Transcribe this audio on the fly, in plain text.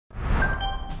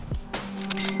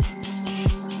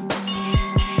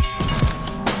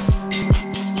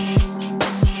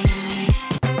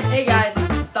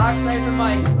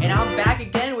StockSniperMike, and I'm back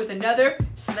again with another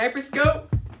Sniper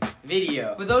Scope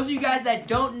video. For those of you guys that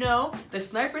don't know, the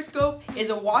Sniper Scope is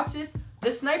a watch list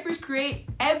the snipers create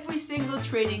every single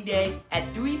trading day at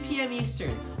 3 p.m.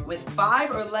 Eastern with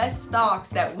 5 or less stocks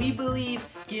that we believe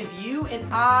give you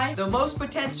and I the most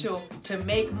potential to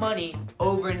make money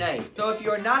overnight. So if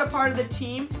you're not a part of the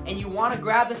team and you want to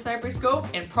grab the Sniper Scope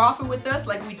and profit with us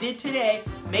like we did today,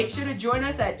 make sure to join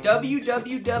us at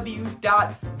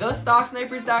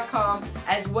www.thestocksnipers.com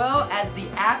as well as the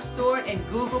App Store and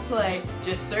Google Play.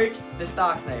 Just search the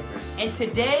Stock Snipers. And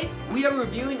today we are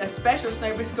reviewing a special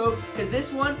Sniper Scope because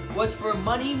this one was for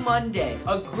Money Monday,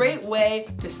 a great way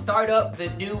to start up the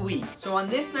new week. So on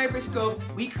this Sniper Scope,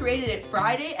 we created it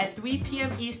Friday at 3 p.m.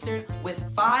 Eastern with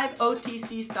 5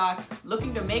 OTC stocks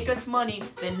looking to make us money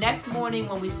the next morning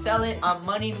when we sell it on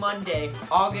Money Monday,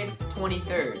 August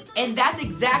 23rd. And that's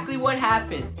exactly what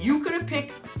happened. You could have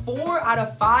picked 4 out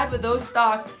of 5 of those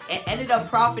stocks and ended up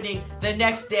profiting the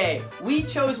next day. We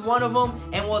chose one of them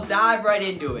and we'll dive right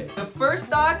into it. The first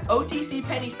stock, OTC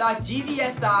penny stock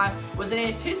GVSI, was in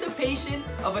anticipation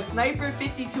of a sniper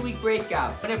 52-week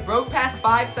breakout. When it broke past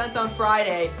 5 cents on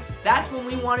Friday, that's when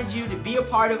we wanted you to be a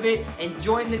part of it and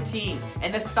join the team.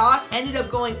 And the stock ended up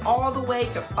going all the way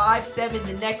to 5.7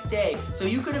 the next day. So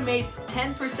you could have made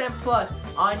 10% plus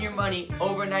on your money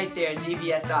overnight there in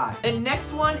GVSI. The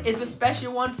next one is the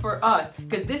special one for us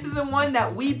because this is the one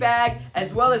that we bagged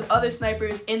as well as other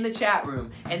snipers in the chat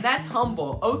room. And that's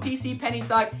Humble, OTC penny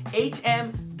stock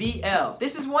HMBL.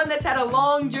 This is one that's had a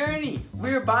long journey.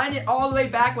 We were buying it all the way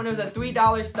back when it was a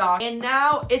 $3 stock, and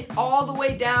now it's all the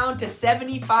way down to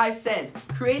 75 cents,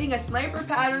 creating a sniper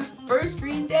pattern first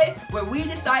screen day where we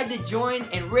decided to join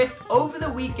and risk over the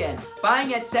weekend,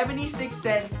 buying at 76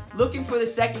 cents, looking for the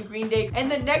second green day,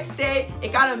 and the next day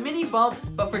it got a mini bump,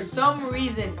 but for some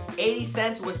reason 80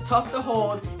 cents was tough to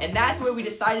hold, and that's where we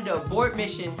decided to abort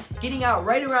mission, getting out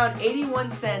right around 81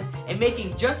 cents and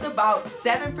making just about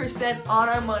 7% on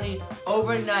our money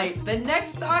overnight. The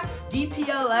next stock,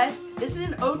 DPLS, this is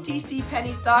an OTC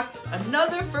penny stock,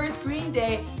 another first green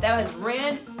day that has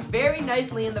ran very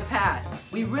nicely in the past.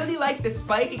 We really liked the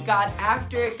spike it got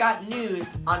after it got news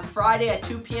on Friday at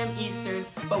 2 p.m. Eastern,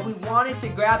 but we wanted to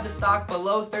grab the stock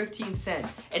below 13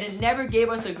 cents, and it never gave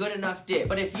us a good enough dip.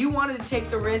 But if you wanted to take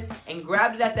the risk and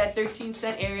grabbed it at that 13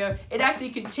 cent area, it actually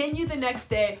continued the next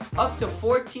day up to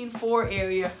 14.4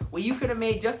 area where you could have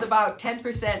made just about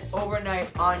 10%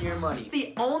 overnight on your money.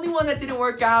 The only one that didn't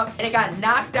work out, and it got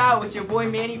knocked out with your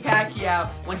boy Manny Pacquiao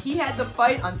when he had the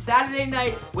fight on Saturday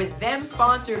night with them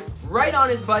sponsored right on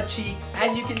his butt cheek.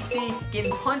 As you can see,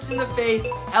 getting punched in the face,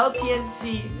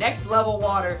 LTNC, next level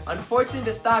water. Unfortunately,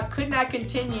 the stock could not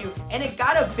continue, and it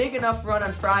got a big enough run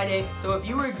on Friday, so if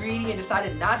you were greedy and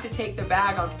decided not to take the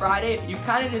bag on Friday, you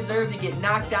kind of deserved to get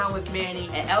knocked down with Manny,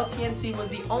 and LTNC was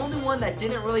the only one that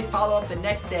didn't really follow up the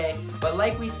next day. But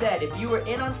like we said, if you were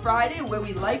in on Friday where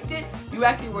we liked it, you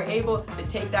actually were able to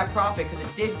take that profit because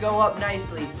it did go up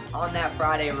nicely on that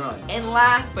Friday run. And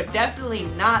last but definitely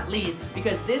not least,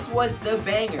 because this was the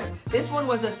banger, this one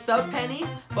was a sub penny,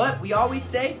 but we always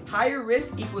say higher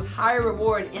risk equals higher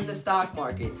reward in the stock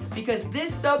market, because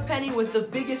this sub penny was the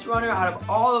biggest runner out of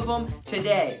all of them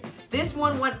today. This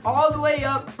one went all the way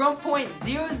up from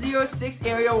 0.006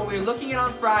 area where we were looking at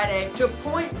on Friday to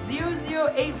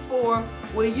 0.0084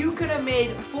 where you could have made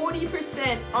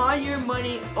 40% on your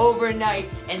money overnight.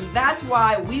 And that's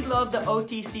why we love the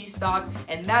OTC stocks,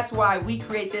 and that's why we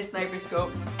create this Sniper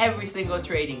Scope every single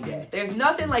trading day. There's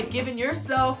nothing like giving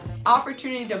yourself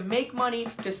opportunity to make money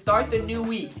to start the new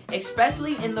week,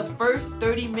 especially in the first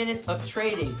 30 minutes of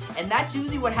trading, and that's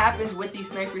usually what happens with these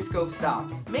Sniper Scope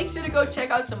stocks. Make sure to go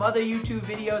check out some other YouTube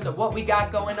videos of what we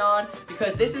got going on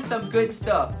because this is some good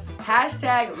stuff.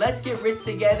 Hashtag let's get rich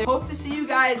together. Hope to see you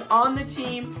guys on the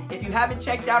team. If you haven't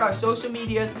checked out our social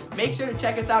medias, make sure to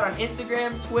check us out on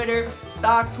Instagram, Twitter,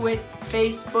 Stock Twitch,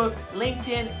 Facebook,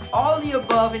 LinkedIn, all the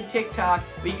above, and TikTok,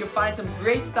 where you can find some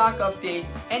great stock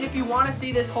updates. And if you want to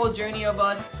see this whole journey of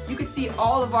us, you can see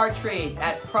all of our trades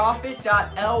at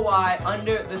profit.ly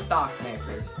under the Stock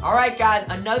Snipers. Alright guys,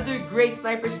 another great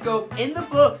Sniper Scope in the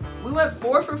books. We went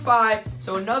 4 for 5,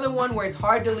 so another one where it's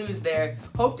hard to lose there.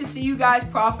 Hope to see you guys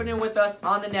profiting with us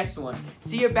on the next one.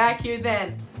 See you back here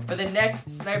then for the next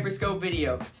Sniper Scope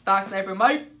video.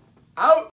 StockSniperMike, out!